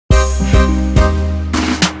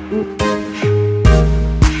It's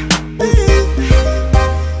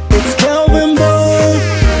Kelvin Boj.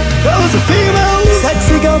 Those are females.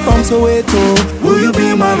 Sexy girl from Soweto. Will you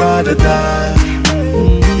be my ride or die?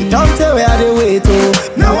 You don't tell me how they wait, oh.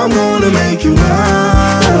 Now I'm gonna make you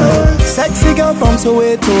mine. Sexy girl from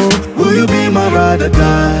Soweto. Will you be my ride or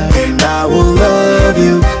die? And I will love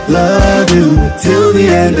you till the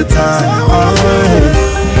end of time.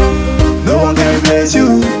 No one can replace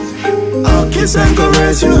you. I'll kiss and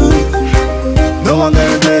caress you. No one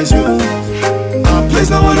can replace you. I'll place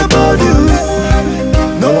no one above you.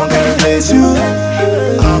 No one can replace you.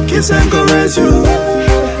 I'll kiss and caress you.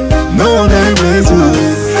 No one can replace you.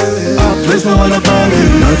 I'll place no one above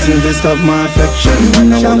you. Nothing to stop my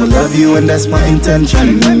affection. I wanna love you and that's my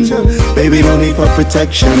intention. Baby, no need for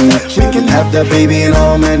protection. We can have that baby in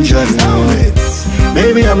all mansions.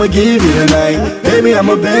 Baby, I'ma give you the night. Baby,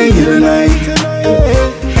 I'ma bang you tonight.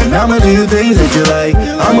 And I'ma do things that you like.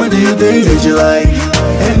 I'ma do things that you like.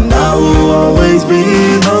 And I will always be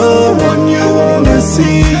the one you wanna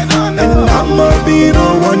see. And I'ma be the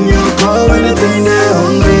one you call when you think they're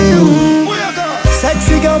hungry.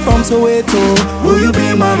 Sexy girl from Soweto. Will you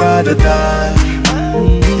be my ride or die?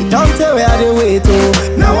 You don't tell me how they wait,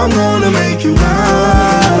 oh. Now I'm gonna make you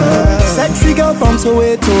mine. Sexy girl from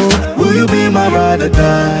Soweto. Will you be my ride or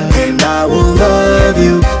die? And I will love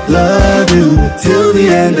you till the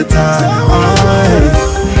end of time.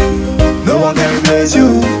 No one can replace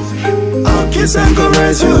you. I'll kiss and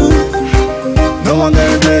caress you. No one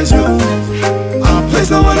can replace you. I'll place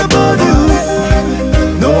no one above you.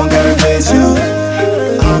 No one can replace you.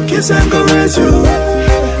 I'll kiss and caress you.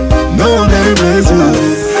 No one can replace you.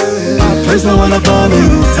 I'll place no one above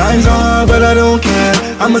you. Times are hard but I don't care.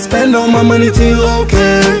 I'ma spend all my money till you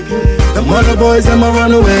okay. The mother boys I'ma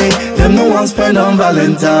run away. Them no one spend on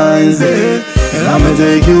Valentine's Day. And I'ma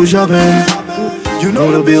take you shopping. You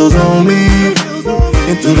know the bills on me.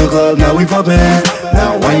 Into the club now we poppin'.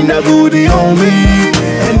 Now wind that booty on me.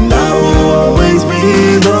 And I will always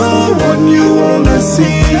be the one you wanna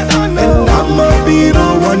see. And I'ma be the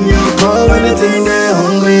one you call when you think they're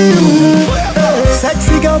hungry.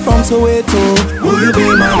 Sexy girl from Soweto. Will you be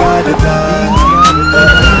my ride or die?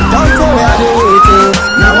 Don't tell me how they wait, oh.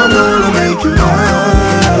 Now I'm gonna make you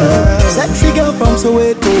mine. Sexy girl from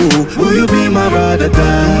Soweto. Will you be my ride or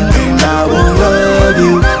die? And I will love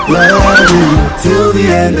you till the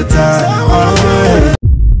end of time.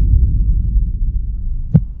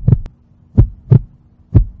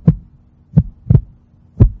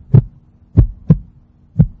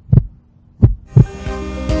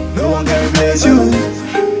 No one can replace you.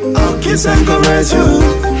 I'll kiss and caress you.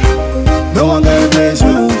 No one can replace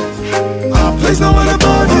you. I'll place no one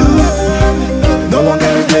above you. No one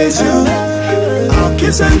can replace you. I'll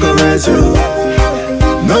kiss and caress you.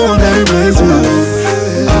 No one can replace you.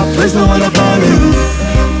 I'll place no one above you.